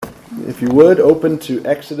If you would, open to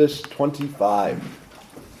Exodus 25.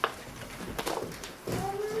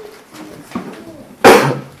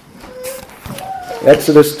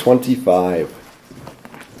 Exodus 25.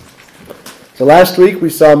 So last week we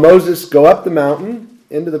saw Moses go up the mountain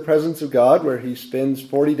into the presence of God, where he spends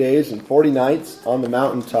 40 days and 40 nights on the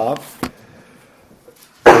mountaintop.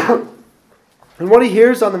 And what he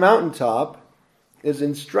hears on the mountaintop is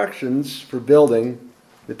instructions for building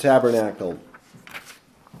the tabernacle.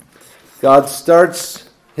 God starts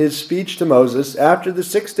his speech to Moses. After the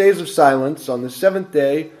 6 days of silence, on the seventh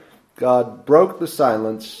day, God broke the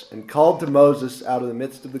silence and called to Moses out of the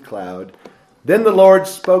midst of the cloud. Then the Lord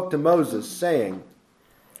spoke to Moses, saying,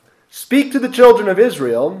 "Speak to the children of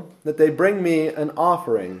Israel that they bring me an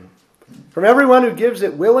offering. From everyone who gives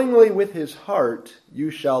it willingly with his heart,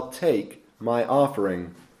 you shall take my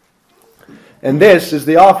offering. And this is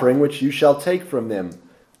the offering which you shall take from them: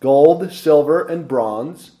 gold, silver, and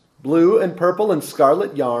bronze, blue and purple and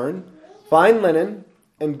scarlet yarn, fine linen,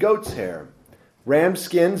 and goat's hair, ram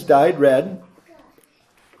skins dyed red,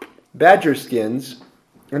 badger skins,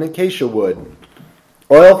 and acacia wood,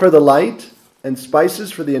 oil for the light, and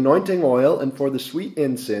spices for the anointing oil and for the sweet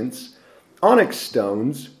incense, onyx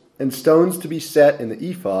stones, and stones to be set in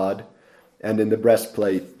the ephod and in the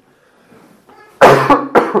breastplate.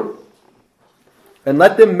 And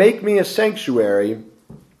let them make me a sanctuary,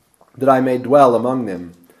 that I may dwell among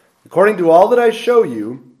them. According to all that I show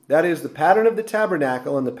you, that is the pattern of the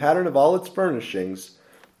tabernacle and the pattern of all its furnishings,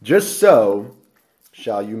 just so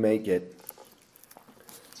shall you make it."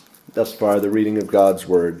 Thus far, the reading of God's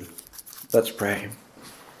word. Let's pray.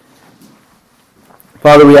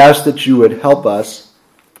 Father, we ask that you would help us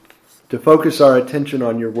to focus our attention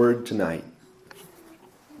on your word tonight.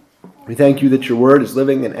 We thank you that your word is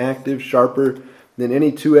living and active, sharper than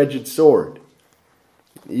any two-edged sword.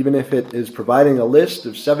 Even if it is providing a list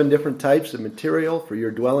of 7 different types of material for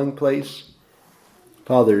your dwelling place,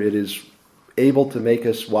 Father, it is able to make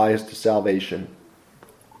us wise to salvation.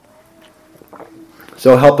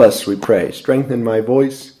 So help us, we pray. Strengthen my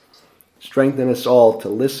voice. Strengthen us all to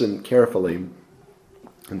listen carefully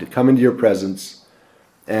and to come into your presence,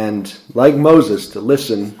 and, like Moses, to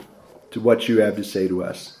listen to what you have to say to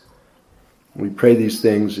us. We pray these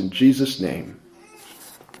things in Jesus' name.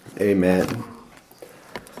 Amen.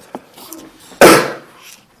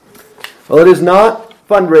 Well, it is not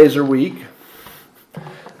fundraiser week.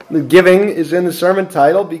 The giving is in the sermon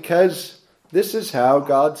title because this is how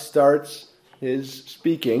God starts his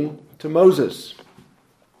speaking to Moses.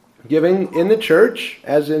 Giving in the church,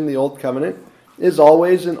 as in the Old Covenant, is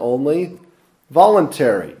always and only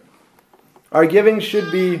voluntary. Our giving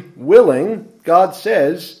should be willing. God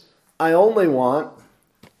says, "I only want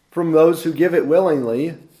from those who give it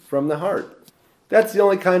willingly from the heart." That's the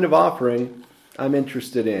only kind of offering I'm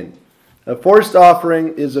interested in. A forced offering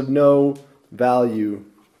is of no value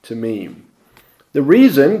to me. The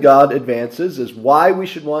reason God advances is why we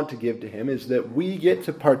should want to give to him is that we get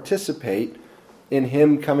to participate in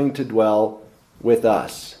him coming to dwell with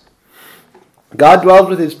us. God dwells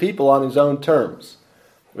with his people on his own terms.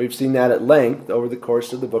 We've seen that at length over the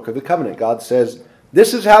course of the book of the covenant. God says,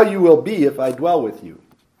 "This is how you will be if I dwell with you."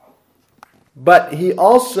 But he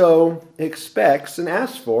also expects and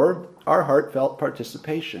asks for our heartfelt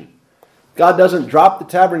participation. God doesn't drop the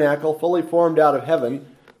tabernacle fully formed out of heaven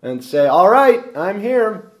and say, "All right, I'm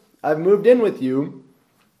here. I've moved in with you."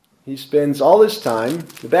 He spends all this time,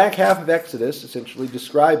 the back half of Exodus, essentially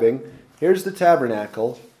describing, here's the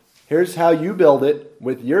tabernacle, here's how you build it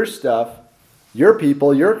with your stuff, your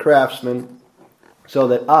people, your craftsmen, so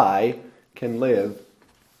that I can live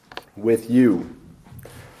with you.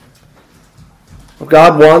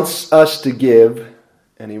 God wants us to give,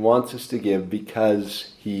 and he wants us to give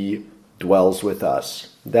because he dwells with us.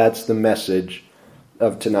 That's the message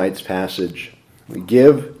of tonight's passage. We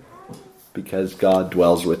give because God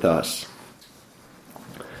dwells with us.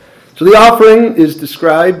 So the offering is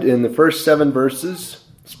described in the first 7 verses.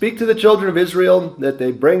 "Speak to the children of Israel that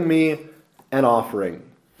they bring me an offering."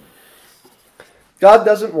 God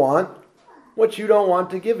doesn't want what you don't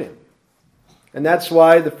want to give him. And that's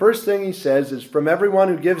why the first thing he says is, "From everyone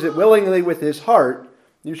who gives it willingly with his heart,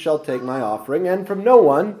 you shall take my offering, and from no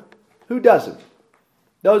one who doesn't."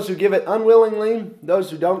 Those who give it unwillingly,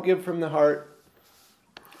 those who don't give from the heart,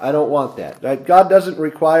 I don't want that. Right? God doesn't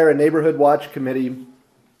require a neighborhood watch committee.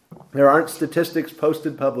 There aren't statistics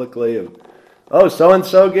posted publicly of, "Oh,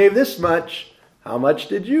 so-and-so gave this much. How much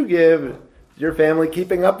did you give? Is your family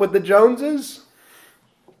keeping up with the Joneses?"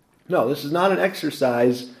 No, this is not an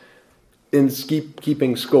exercise in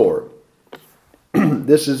keeping score.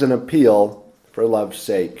 This is an appeal for love's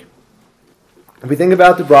sake. If we think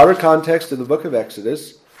about the broader context of the book of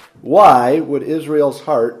Exodus, why would Israel's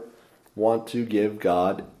heart want to give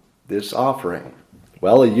God this offering?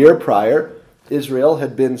 Well, a year prior, Israel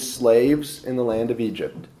had been slaves in the land of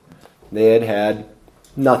Egypt. They had had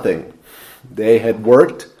nothing. They had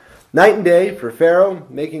worked night and day for Pharaoh,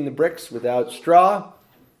 making the bricks without straw.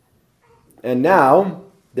 And now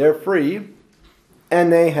they're free,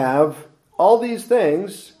 and they have all these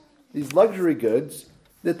things, these luxury goods,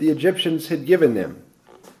 that the Egyptians had given them.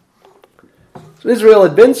 So Israel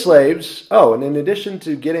had been slaves. Oh, and in addition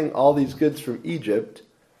to getting all these goods from Egypt,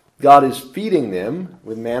 God is feeding them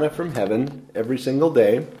with manna from heaven every single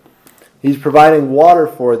day. He's providing water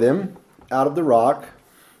for them out of the rock.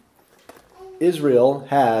 Israel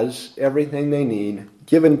has everything they need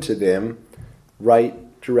given to them right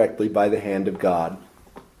directly by the hand of God.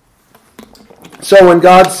 So when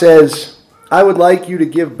God says, I would like you to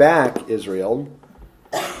give back, Israel,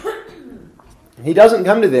 He doesn't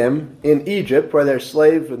come to them in Egypt where they're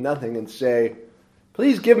slaves with nothing and say,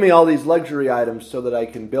 please give me all these luxury items so that I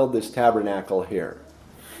can build this tabernacle here.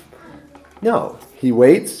 No, He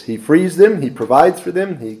waits, He frees them, He provides for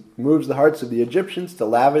them, He moves the hearts of the Egyptians to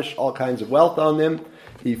lavish all kinds of wealth on them,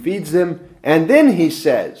 He feeds them, and then He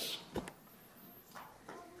says,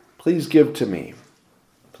 please give to me.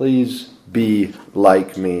 Please be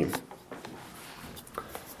like me.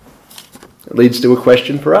 It leads to a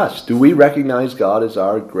question for us. Do we recognize God as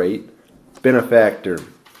our great benefactor?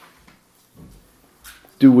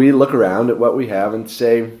 Do we look around at what we have and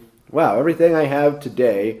say, wow, everything I have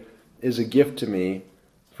today is a gift to me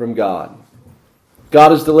from God.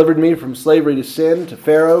 God has delivered me from slavery to sin, to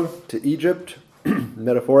Pharaoh, to Egypt,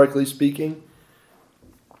 metaphorically speaking.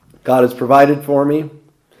 God has provided for me.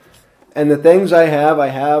 And the things I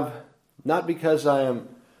have not because I am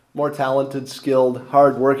more talented, skilled,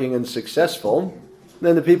 hardworking, and successful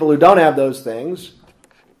than the people who don't have those things,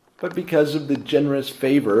 but because of the generous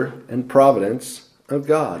favor and providence of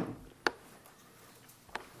God.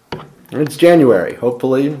 It's January.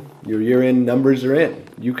 Hopefully your year-end numbers are in.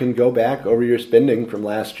 You can go back over your spending from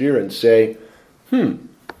last year and say,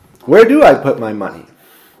 where do I put my money?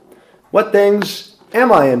 What things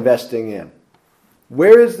am I investing in?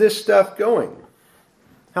 Where is this stuff going?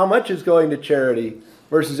 How much is going to charity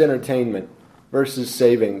versus entertainment versus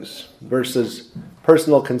savings versus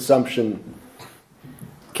personal consumption,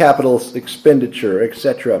 capital expenditure,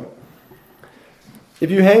 etc.?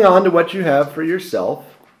 If you hang on to what you have for yourself,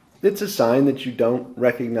 it's a sign that you don't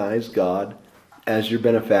recognize God as your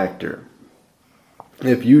benefactor.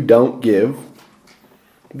 If you don't give,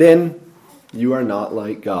 then you are not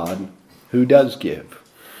like God who does give.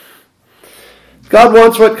 God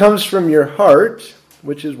wants what comes from your heart,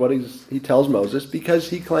 which is what he tells Moses, because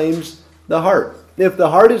he claims the heart. If the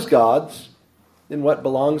heart is God's, then what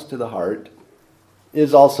belongs to the heart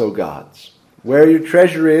is also God's. Where your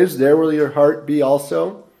treasure is, there will your heart be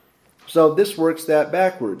also. So this works that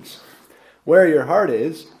backwards. Where your heart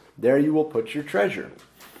is, there you will put your treasure.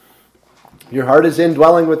 Your heart is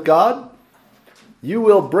indwelling with God. You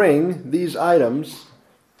will bring these items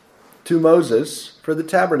to Moses for the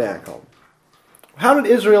tabernacle. How did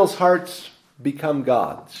Israel's hearts become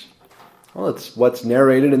God's? Well, it's what's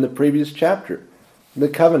narrated in the previous chapter. The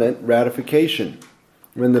covenant ratification.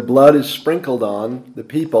 When the blood is sprinkled on the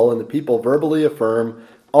people and the people verbally affirm,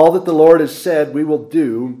 all that the Lord has said we will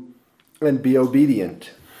do and be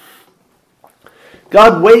obedient.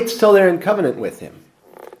 God waits till they're in covenant with Him.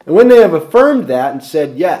 And when they have affirmed that and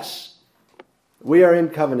said, yes, we are in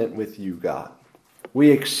covenant with you, God.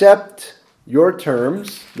 We accept your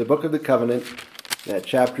terms, the book of the covenant,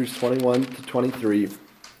 chapters 21 to 23.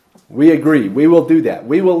 We agree. We will do that.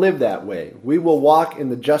 We will live that way. We will walk in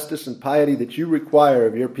the justice and piety that you require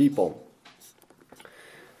of your people.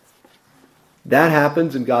 That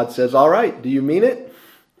happens and God says, all right, do you mean it?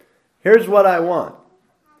 Here's what I want.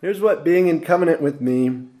 Here's what being in covenant with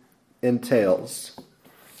me entails.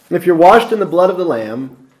 If you're washed in the blood of the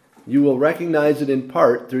Lamb, you will recognize it in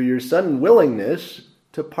part through your sudden willingness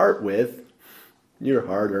to part with your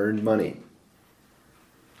hard-earned money.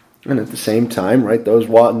 And at the same time, right, those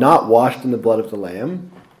not washed in the blood of the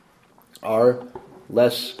Lamb are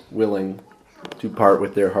less willing to part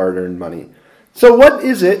with their hard-earned money. So what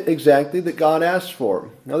is it exactly that God asks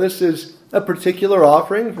for? Now this is a particular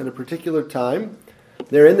offering at a particular time.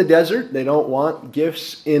 They're in the desert. They don't want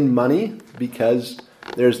gifts in money because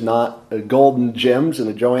there's not golden gems and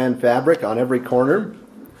a Joanne fabric on every corner.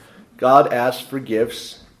 God asks for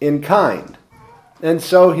gifts in kind. And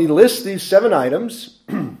so he lists these 7 items.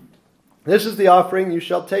 This is the offering you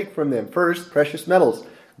shall take from them. First, precious metals,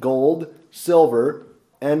 gold, silver,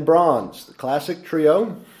 and bronze. The classic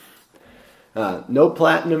trio. No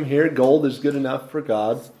platinum here. Gold is good enough for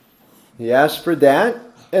God. He asked for that.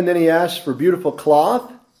 And then he asked for beautiful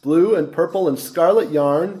cloth, blue and purple and scarlet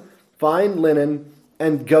yarn, fine linen,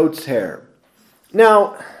 and goat's hair.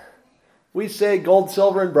 Now, we say gold,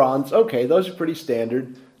 silver, and bronze. Okay, those are pretty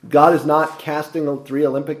standard. God is not casting 3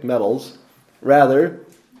 Olympic medals. Rather,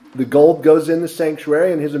 the gold goes in the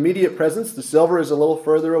sanctuary in his immediate presence. The silver is a little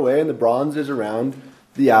further away, and the bronze is around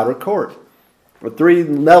the outer court. The 3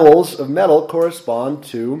 levels of metal correspond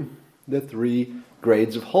to the 3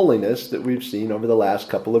 grades of holiness that we've seen over the last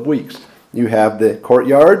couple of weeks. You have the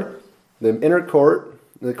courtyard, the inner court,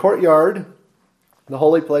 the courtyard, the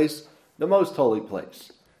holy place, the most holy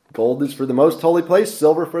place. Gold is for the most holy place,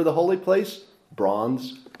 silver for the holy place,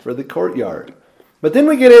 bronze for the courtyard. But then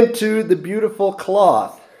we get into the beautiful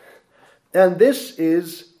cloth. And this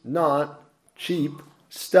is not cheap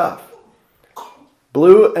stuff.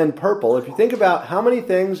 Blue and purple. If you think about how many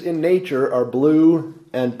things in nature are blue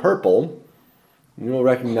and purple, you will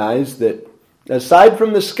recognize that aside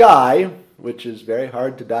from the sky, which is very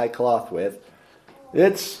hard to dye cloth with,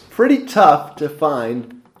 it's pretty tough to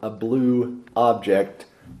find a blue object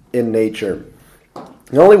in nature.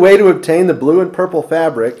 The only way to obtain the blue and purple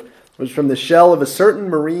fabric was from the shell of a certain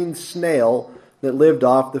marine snail that lived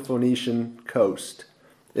off the Phoenician coast.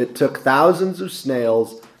 It took thousands of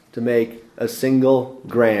snails to make a single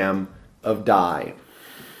gram of dye.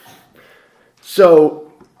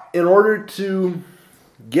 So, in order to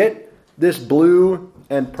get this blue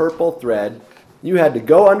and purple thread, you had to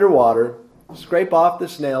go underwater, scrape off the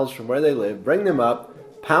snails from where they live, bring them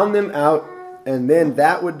up, pound them out, and then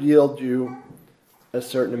that would yield you a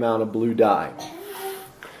certain amount of blue dye.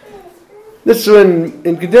 This,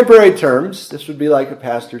 in contemporary terms, this would be like a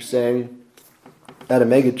pastor saying at a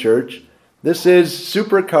megachurch, this is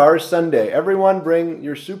Supercar Sunday. Everyone bring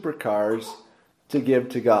your supercars to give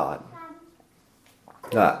to God.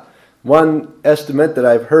 One estimate that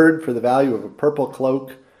I've heard for the value of a purple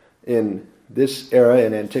cloak in this era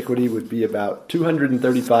in antiquity would be about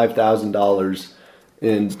 $235,000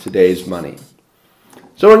 in today's money.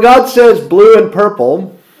 So when God says blue and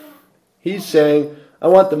purple, he's saying, I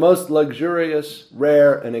want the most luxurious,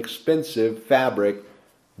 rare, and expensive fabric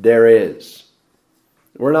there is.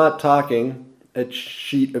 We're not talking a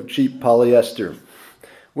sheet of cheap polyester.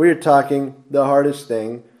 We're talking the hardest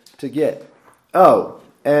thing to get. Oh,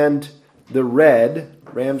 and the red,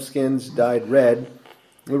 ram skins dyed red,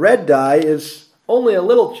 the red dye is only a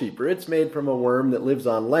little cheaper. It's made from a worm that lives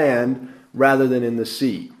on land rather than in the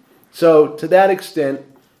sea. So to that extent,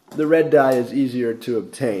 the red dye is easier to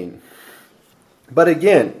obtain. But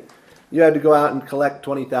again, you had to go out and collect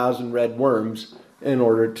 20,000 red worms in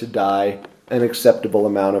order to dye an acceptable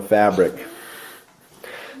amount of fabric.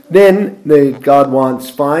 Then God wants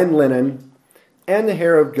fine linen and the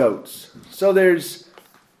hair of goats. So there's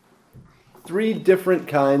 3 different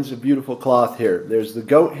kinds of beautiful cloth here. There's the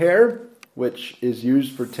goat hair, which is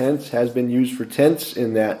used for tents, has been used for tents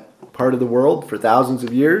in that part of the world for thousands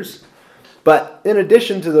of years. But in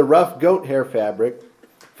addition to the rough goat hair fabric,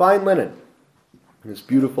 fine linen. This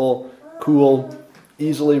beautiful, cool,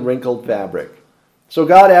 easily wrinkled fabric. So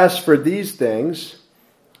God asked for these things,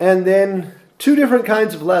 and then 2 different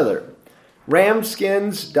kinds of leather. Ram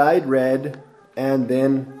skins dyed red, and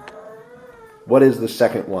then what is the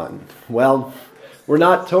second one? Well, we're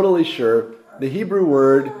not totally sure. The Hebrew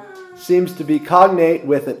word seems to be cognate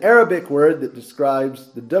with an Arabic word that describes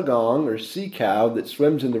the dugong, or sea cow, that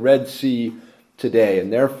swims in the Red Sea today.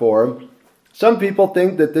 And therefore, some people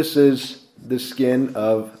think that this is the skin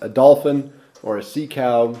of a dolphin or a sea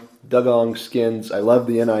cow, dugong skins. I love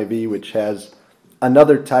the NIV, which has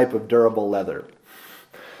another type of durable leather.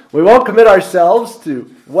 We won't commit ourselves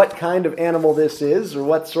to what kind of animal this is or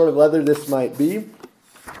what sort of leather this might be,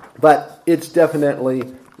 but it's definitely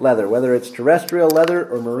leather. Whether it's terrestrial leather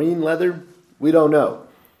or marine leather, we don't know,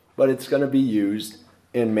 but it's going to be used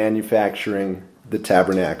in manufacturing the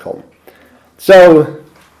tabernacle. So,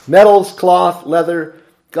 metals, cloth, leather.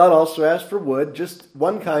 God also asked for wood, just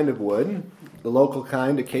one kind of wood, the local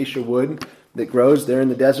kind, acacia wood, that grows there in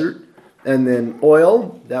the desert. And then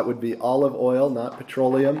oil, that would be olive oil, not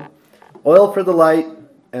petroleum. Oil for the light,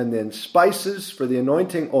 and then spices for the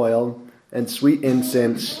anointing oil, and sweet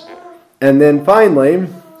incense. And then finally,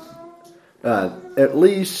 at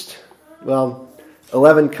least,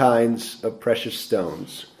 11 kinds of precious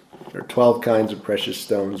stones, or 12 kinds of precious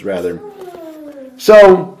stones, rather.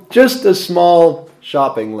 So, just a small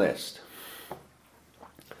shopping list.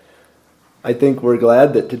 I think we're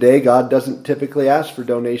glad that today God doesn't typically ask for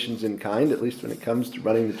donations in kind, at least when it comes to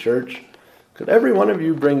running the church. Could every one of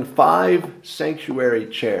you bring 5 sanctuary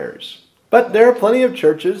chairs? But there are plenty of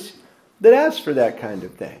churches that ask for that kind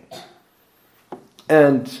of thing.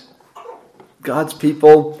 And God's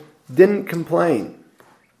people didn't complain.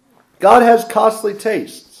 God has costly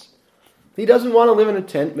tastes. He doesn't want to live in a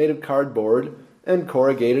tent made of cardboard and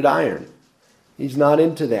corrugated iron. He's not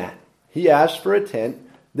into that. He asked for a tent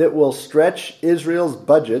that will stretch Israel's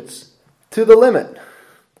budgets to the limit.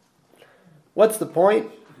 What's the point?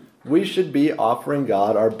 We should be offering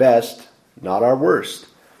God our best, not our worst.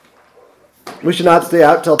 We should not stay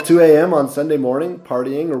out till 2 a.m. on Sunday morning,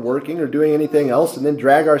 partying or working or doing anything else, and then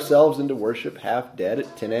drag ourselves into worship half dead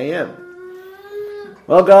at 10 a.m.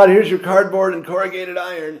 Well, God, here's your cardboard and corrugated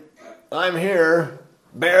iron. I'm here,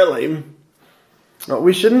 barely.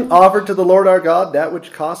 We shouldn't offer to the Lord our God that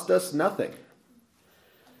which cost us nothing.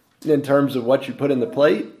 In terms of what you put in the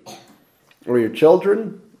plate, or your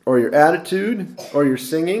children, or your attitude, or your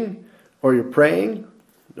singing, or your praying,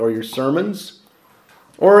 or your sermons,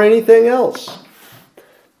 or anything else.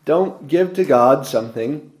 Don't give to God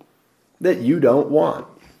something that you don't want.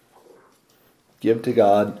 Give to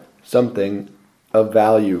God something of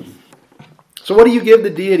value. So what do you give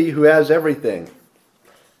the deity who has everything?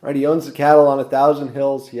 Right, he owns the cattle on 1,000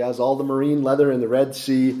 hills. He has all the marine leather in the Red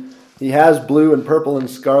Sea. He has blue and purple and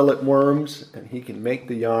scarlet worms, and he can make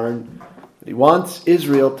the yarn. But he wants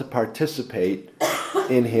Israel to participate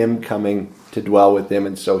in him coming to dwell with him,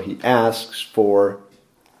 and so he asks for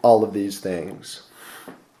all of these things.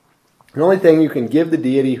 The only thing you can give the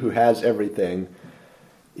deity who has everything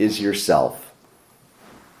is yourself.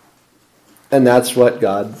 And that's what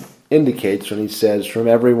God indicates when he says, from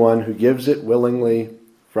everyone who gives it willingly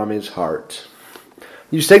from his heart.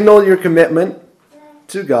 You signal your commitment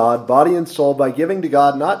to God, body and soul, by giving to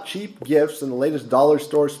God not cheap gifts and the latest dollar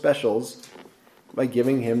store specials, by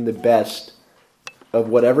giving him the best of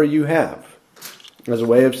whatever you have, as a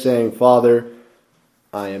way of saying, Father,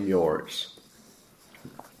 I am yours.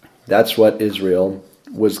 That's what Israel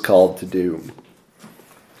was called to do.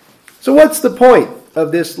 So what's the point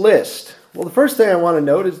of this list? Well, the first thing I want to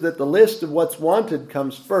note is that the list of what's wanted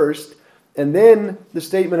comes first, and then the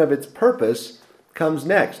statement of its purpose comes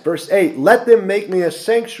next. Verse 8, let them make me a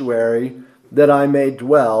sanctuary that I may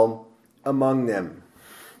dwell among them.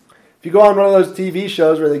 If you go on one of those TV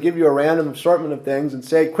shows where they give you a random assortment of things and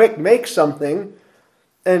say, quick, make something,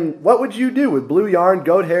 and what would you do with blue yarn,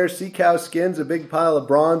 goat hair, sea cow skins, a big pile of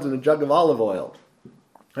bronze, and a jug of olive oil?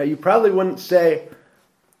 You probably wouldn't say,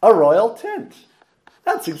 a royal tent.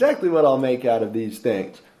 That's exactly what I'll make out of these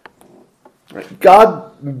things.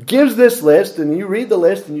 God gives this list, and you read the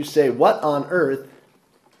list, and you say, what on earth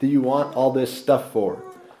do you want all this stuff for?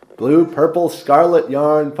 Blue, purple, scarlet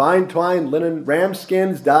yarn, fine twined linen, ram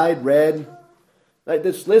skins dyed red.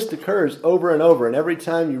 This list occurs over and over, and every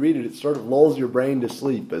time you read it, it sort of lulls your brain to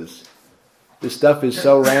sleep, as this stuff is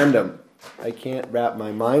so random. I can't wrap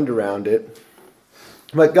my mind around it.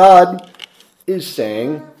 But God is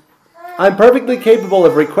saying, I'm perfectly capable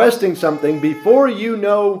of requesting something before you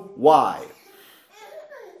know why.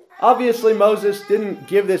 Obviously, Moses didn't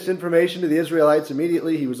give this information to the Israelites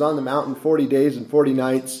immediately. He was on the mountain 40 days and 40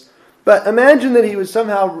 nights. But imagine that he was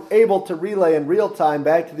somehow able to relay in real time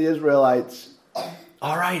back to the Israelites,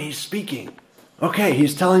 all right, he's speaking. Okay,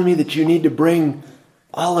 he's telling me that you need to bring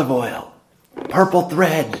olive oil, purple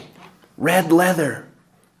thread, red leather,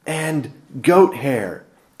 and goat hair,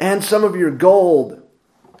 and some of your gold.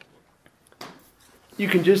 You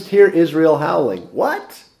can just hear Israel howling.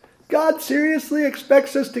 What? God seriously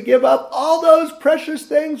expects us to give up all those precious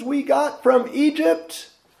things we got from Egypt?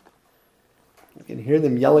 I can hear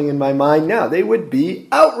them yelling in my mind now. They would be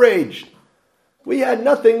outraged. We had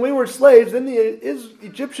nothing. We were slaves. Then the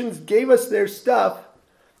Egyptians gave us their stuff.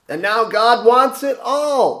 And now God wants it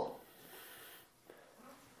all.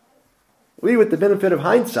 We, with the benefit of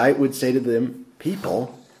hindsight, would say to them,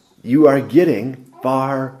 people, you are getting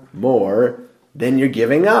far more than you're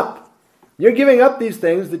giving up. You're giving up these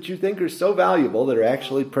things that you think are so valuable that are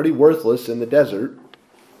actually pretty worthless in the desert.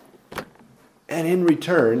 And in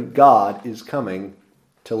return, God is coming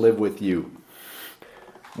to live with you.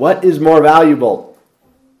 What is more valuable?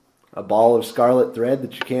 A ball of scarlet thread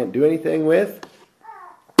that you can't do anything with?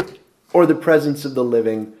 Or the presence of the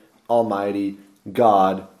living, almighty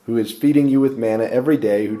God who is feeding you with manna every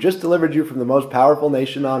day, who just delivered you from the most powerful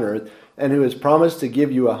nation on earth, and who has promised to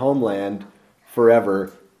give you a homeland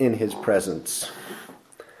forever in his presence.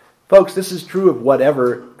 Folks, this is true of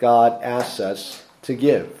whatever God asks us to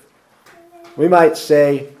give. We might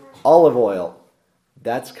say, olive oil.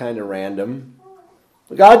 That's kind of random.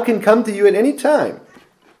 God can come to you at any time,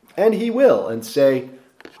 and he will, and say,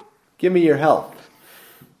 give me your health.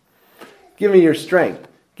 Give me your strength.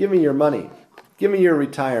 Give me your money. Give me your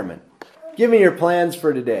retirement. Give me your plans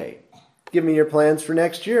for today. Give me your plans for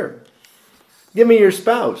next year. Give me your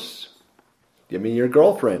spouse. Give me your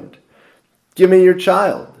girlfriend. Give me your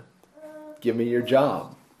child. Give me your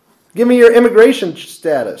job. Give me your immigration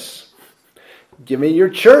status. Give me your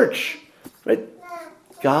church. Right?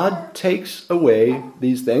 God takes away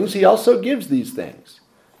these things. He also gives these things.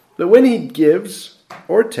 But when he gives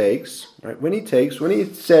or takes, right? When he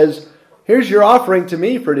says, here's your offering to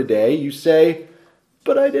me for today, you say,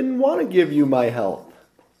 but I didn't want to give you my health.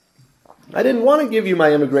 I didn't want to give you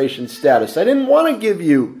my immigration status. I didn't want to give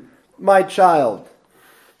you my child.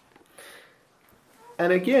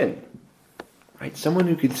 And again, right, someone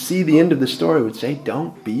who could see the end of the story would say,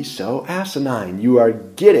 don't be so asinine. You are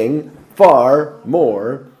getting far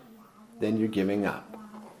more than you're giving up.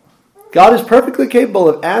 God is perfectly capable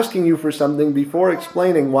of asking you for something before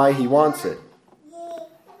explaining why he wants it.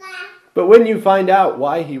 But when you find out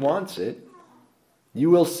why he wants it, you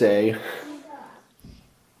will say,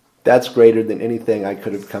 that's greater than anything I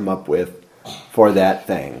could have come up with for that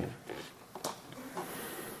thing.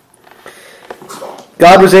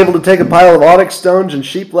 God was able to take a pile of onyx stones and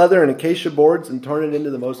sheep leather and acacia boards and turn it into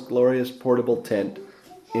the most glorious portable tent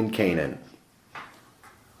in Canaan.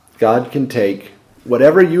 God can take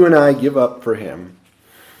whatever you and I give up for him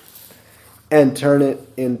and turn it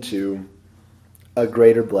into a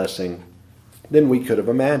greater blessing than we could have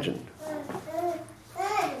imagined.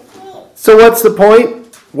 So what's the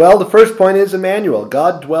point? Well, the first point is Emmanuel.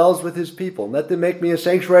 God dwells with his people. Let them make me a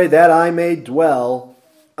sanctuary that I may dwell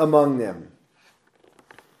among them.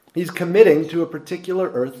 He's committing to a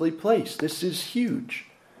particular earthly place. This is huge.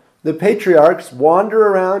 The patriarchs wander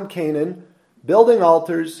around Canaan, building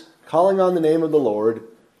altars, calling on the name of the Lord.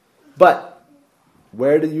 But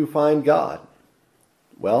where do you find God?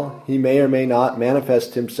 Well, he may or may not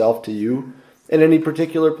manifest himself to you in any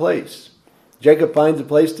particular place. Jacob finds a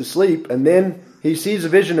place to sleep, and then he sees a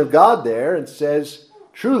vision of God there and says,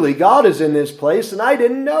 truly, God is in this place, and I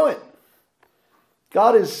didn't know it.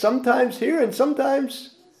 God is sometimes here and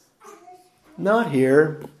sometimes not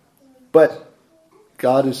here. But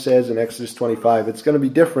God says in Exodus 25, it's going to be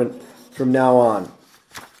different from now on.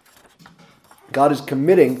 God is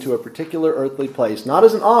committing to a particular earthly place, not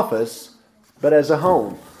as an office, but as a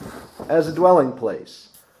home, as a dwelling place.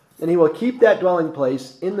 And he will keep that dwelling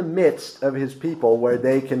place in the midst of his people where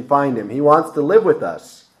they can find him. He wants to live with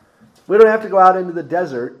us. We don't have to go out into the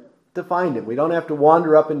desert to find him. We don't have to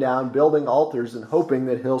wander up and down building altars and hoping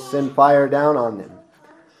that he'll send fire down on them.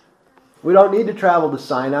 We don't need to travel to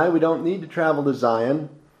Sinai. We don't need to travel to Zion.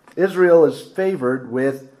 Israel is favored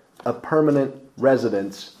with a permanent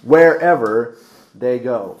residence wherever they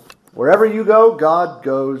go. Wherever you go, God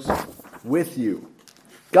goes with you.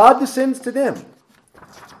 God descends to them.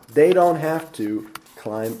 They don't have to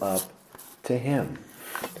climb up to him.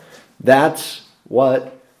 That's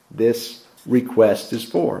what this request is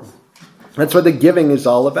for. That's what the giving is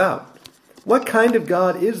all about. What kind of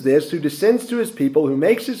God is this who descends to his people, who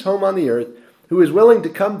makes his home on the earth, who is willing to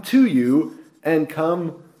come to you and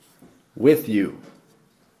come with you?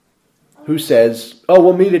 Who says, oh,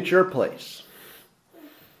 we'll meet at your place.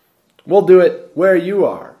 We'll do it where you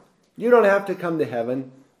are. You don't have to come to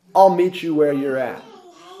heaven. I'll meet you where you're at.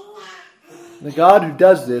 The God who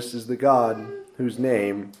does this is the God whose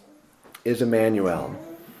name is Emmanuel.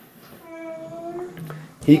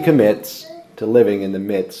 He commits to living in the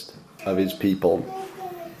midst of his people.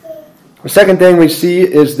 The second thing we see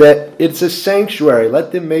is that it's a sanctuary.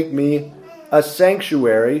 Let them make me a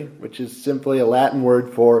sanctuary, which is simply a Latin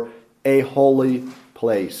word for a holy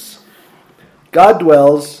place. God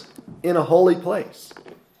dwells in a holy place.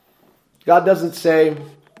 God doesn't say,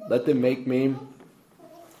 let them make me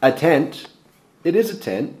a tent. It is a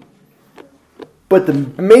tent. But the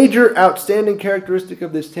major outstanding characteristic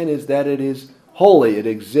of this tent is that it is holy. It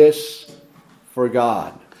exists for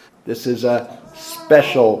God. This is a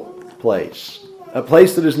special place. A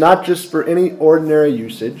place that is not just for any ordinary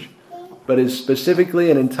usage, but is specifically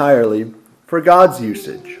and entirely for God's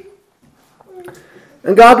usage.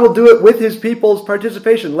 And God will do it with his people's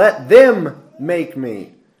participation. Let them make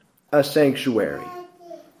me a sanctuary.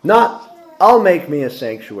 Not, I'll make me a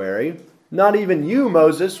sanctuary. Not even you,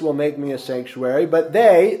 Moses, will make me a sanctuary, but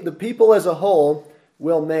they, the people as a whole,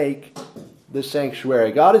 will make the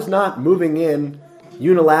sanctuary. God is not moving in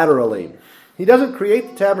unilaterally. He doesn't create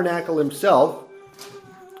the tabernacle himself.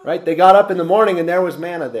 Right? They got up in the morning and there was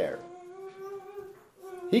manna there.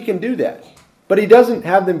 He can do that. But he doesn't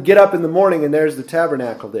have them get up in the morning and there's the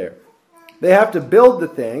tabernacle there. They have to build the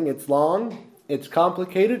thing. It's long, it's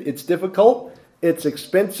complicated, it's difficult, it's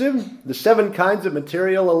expensive. The 7 kinds of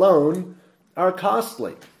material alone are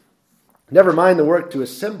costly. Never mind the work to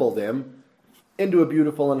assemble them into a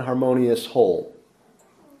beautiful and harmonious whole.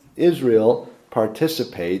 Israel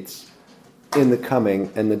participates in the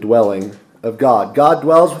coming and the dwelling of God. God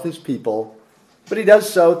dwells with his people, but he does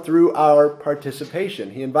so through our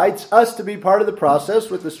participation. He invites us to be part of the process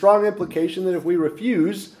with the strong implication that if we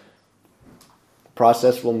refuse, the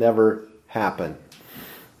process will never happen.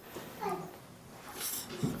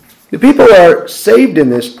 The people are saved in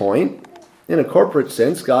this point. In a corporate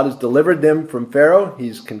sense, God has delivered them from Pharaoh.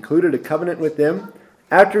 He's concluded a covenant with them.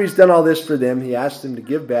 After he's done all this for them, he asks them to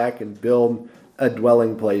give back and build a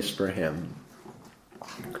dwelling place for him.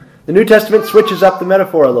 The New Testament switches up the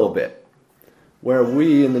metaphor a little bit, where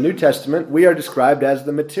we, in the New Testament, we are described as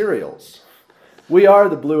the materials. We are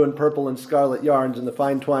the blue and purple and scarlet yarns and the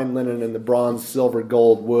fine twined linen and the bronze, silver,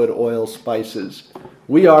 gold, wood, oil, spices.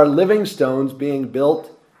 We are living stones being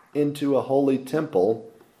built into a holy temple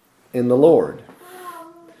in the Lord.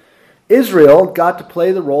 Israel got to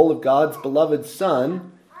play the role of God's beloved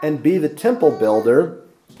Son and be the temple builder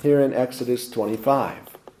here in Exodus 25.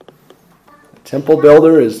 The temple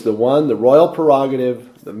builder is the royal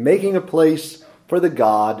prerogative, the making a place for the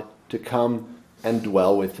God to come and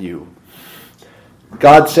dwell with you.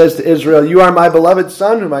 God says to Israel, "You are my beloved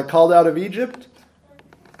Son, whom I called out of Egypt.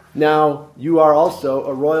 Now you are also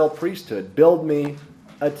a royal priesthood. Build me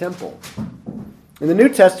a temple." In the New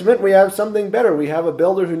Testament, we have something better. We have a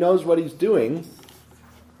builder who knows what he's doing.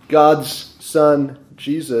 God's Son,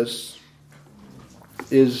 Jesus,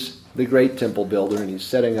 is the great temple builder, and he's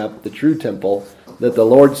setting up the true temple that the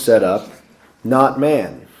Lord set up, not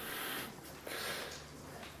man.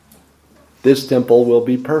 This temple will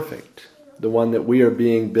be perfect, the one that we are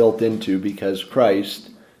being built into because Christ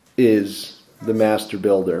is the master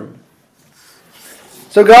builder.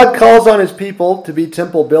 So God calls on his people to be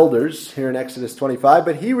temple builders here in Exodus 25,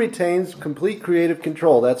 but he retains complete creative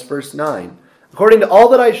control. That's verse 9. "According to all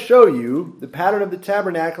that I show you, the pattern of the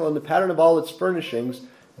tabernacle and the pattern of all its furnishings,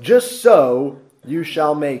 just so you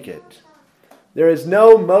shall make it." There is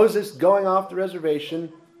no Moses going off the reservation.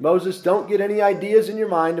 Moses, don't get any ideas in your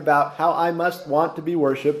mind about how I must want to be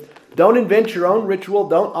worshipped. Don't invent your own ritual.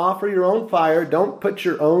 Don't offer your own fire. Don't put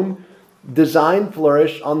your own design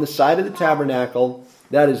flourish on the side of the tabernacle.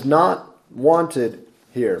 That is not wanted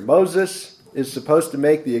here. Moses is supposed to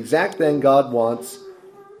make the exact thing God wants,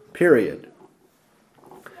 period.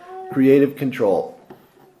 Creative control.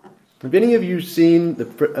 Have any of you seen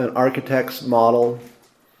an architect's model?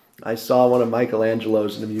 I saw one of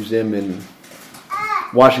Michelangelo's in a museum in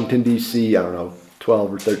Washington, D.C.,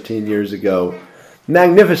 12 or 13 years ago.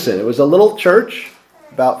 Magnificent. It was a little church,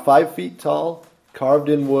 about 5 feet tall, carved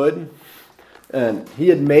in wood. And he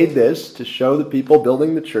had made this to show the people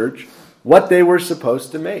building the church what they were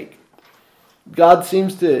supposed to make. God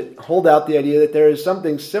seems to hold out the idea that there is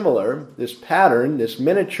something similar, this pattern, this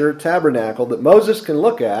miniature tabernacle that Moses can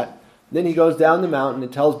look at. Then he goes down the mountain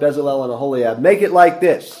and tells Bezalel and Aholiab, "Make it like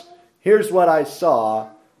this. Here's what I saw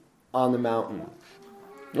on the mountain."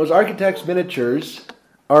 Those architects' miniatures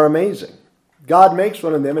are amazing. God makes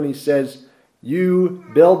one of them and he says, "You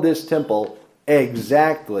build this temple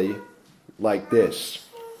exactly like this."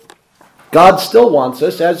 God still wants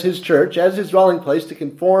us as his church, as his dwelling place, to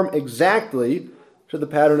conform exactly to the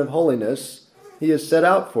pattern of holiness he has set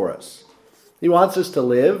out for us. He wants us to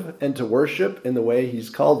live and to worship in the way he's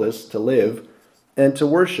called us to live and to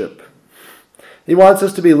worship. He wants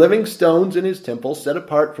us to be living stones in his temple, set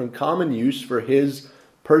apart from common use for his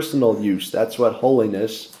personal use. That's what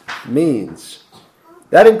holiness means.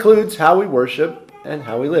 That includes how we worship and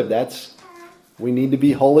how we live. We need to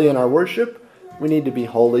be holy in our worship. We need to be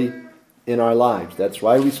holy in our lives. That's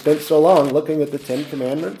why we spent so long looking at the 10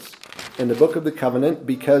 Commandments and the Book of the Covenant,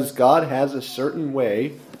 because God has a certain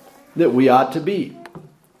way that we ought to be.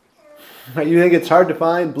 You think it's hard to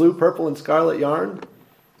find blue, purple, and scarlet yarn?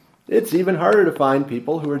 It's even harder to find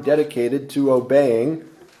people who are dedicated to obeying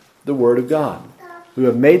the Word of God, who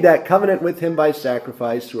have made that covenant with him by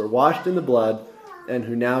sacrifice, who are washed in the blood, and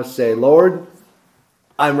who now say, "Lord,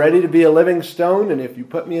 I'm ready to be a living stone, and if you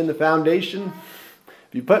put me in the foundation,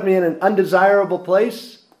 if you put me in an undesirable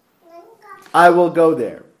place, I will go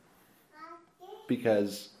there.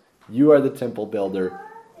 Because you are the temple builder,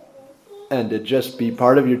 and to just be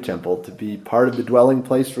part of your temple, to be part of the dwelling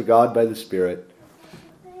place for God by the Spirit,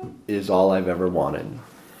 is all I've ever wanted."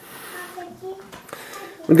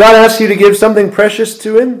 When God asks you to give something precious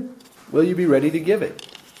to him, will you be ready to give it?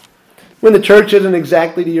 When the church isn't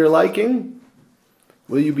exactly to your liking,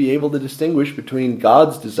 will you be able to distinguish between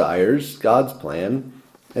God's desires, God's plan,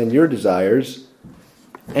 and your desires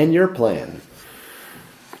and your plan?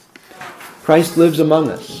 Christ lives among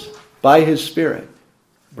us by his Spirit,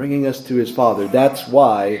 bringing us to his Father. That's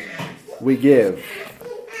why we give.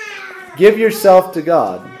 Give yourself to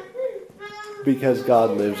God, because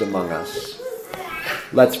God lives among us.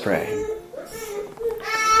 Let's pray.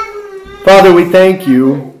 Father, we thank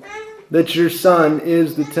you that your Son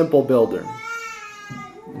is the temple builder.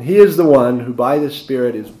 He is the one who by the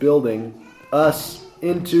Spirit is building us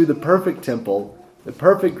into the perfect temple, the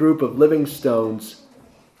perfect group of living stones,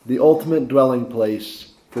 the ultimate dwelling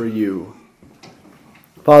place for you.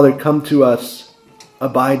 Father, come to us,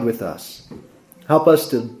 abide with us. Help us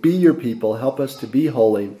to be your people, help us to be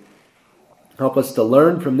holy. Help us to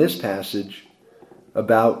learn from this passage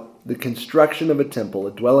about the construction of a temple,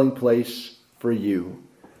 a dwelling place for you.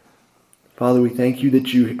 Father, we thank you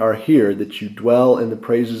that you are here, that you dwell in the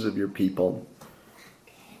praises of your people.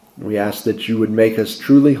 We ask that you would make us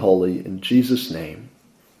truly holy. In Jesus' name,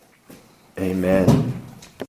 amen.